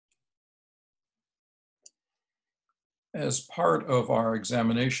As part of our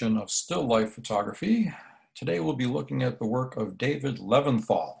examination of still life photography, today we'll be looking at the work of David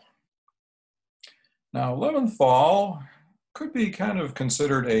Levinthal. Now, Levinthal could be kind of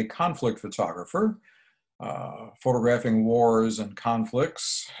considered a conflict photographer, photographing wars and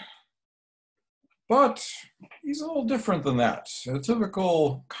conflicts, but he's a little different than that. A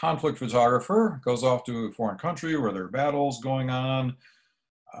typical conflict photographer goes off to a foreign country where there are battles going on,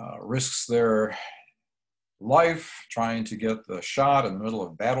 risks their life trying to get the shot in the middle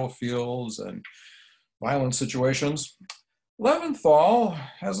of battlefields and violent situations. Levinthal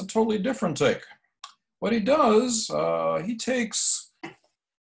has a totally different take. What he does, he takes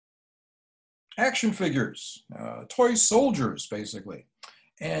action figures, toy soldiers basically,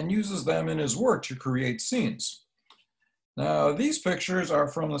 and uses them in his work to create scenes. Now, these pictures are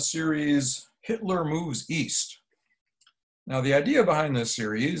from the series Hitler Moves East. Now, the idea behind this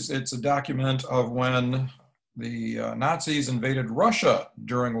series, it's a document of when the Nazis invaded Russia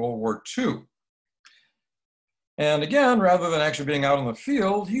during World War II. And again, rather than actually being out in the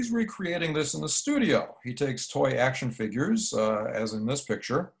field, he's recreating this in the studio. He takes toy action figures, as in this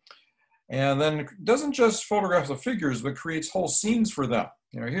picture, and then doesn't just photograph the figures, but creates whole scenes for them.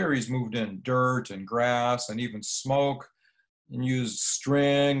 You know, here he's moved in dirt and grass and even smoke, and used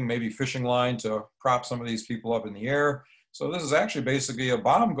string, maybe fishing line to prop some of these people up in the air. So this is actually basically a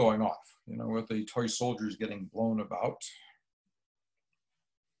bomb going off, you know, with the toy soldiers getting blown about.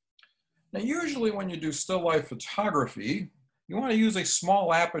 Now, usually when you do still life photography, you want to use a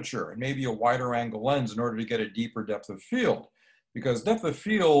small aperture and maybe a wider angle lens in order to get a deeper depth of field, because depth of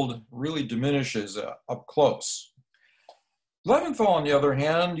field really diminishes up close. Levinthal, on the other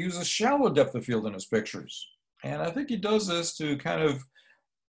hand, uses shallow depth of field in his pictures. And I think he does this to kind of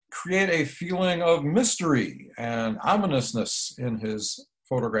create a feeling of mystery and ominousness in his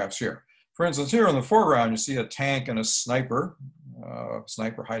photographs here. For instance, here in the foreground, you see a tank and a sniper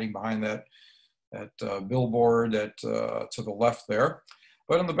hiding behind that billboard to the left there.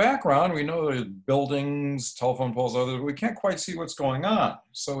 But in the background, we know there's buildings, telephone poles, others. We can't quite see what's going on.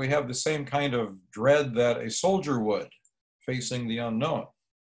 So we have the same kind of dread that a soldier would, facing the unknown.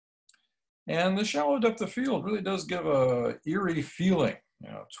 And the shallow depth of field really does give a eerie feeling, you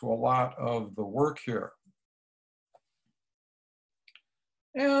know, to a lot of the work here.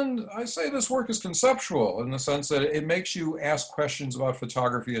 And I say this work is conceptual in the sense that it makes you ask questions about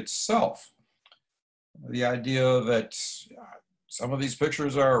photography itself. The idea that some of these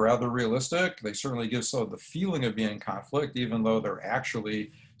pictures are rather realistic. They certainly give some of the feeling of being conflict, even though they're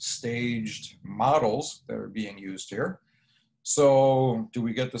actually staged models that are being used here. So do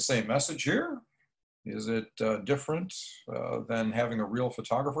we get the same message here? Is it different than having a real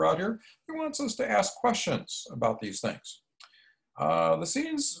photographer out here? He wants us to ask questions about these things. The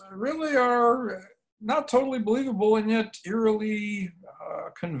scenes really are not totally believable and yet eerily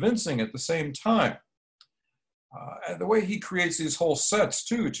convincing at the same time. And the way he creates these whole sets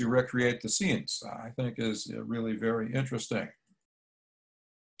too to recreate the scenes, I think is really very interesting.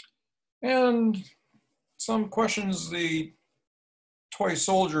 And some questions the toy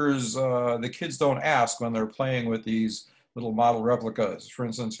soldiers, the kids don't ask when they're playing with these little model replicas. For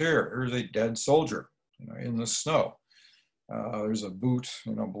instance, here's a dead soldier, you know, in the snow. There's a boot,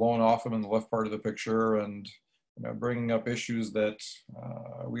 you know, blown off him in the left part of the picture, and you know, bringing up issues that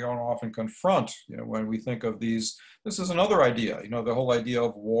we don't often confront. You know, when we think of these, this is another idea. You know, the whole idea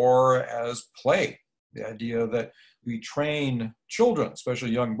of war as play. The idea that we train children,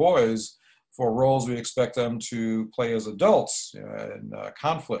 especially young boys, for roles we expect them to play as adults in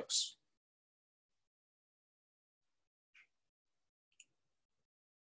conflicts.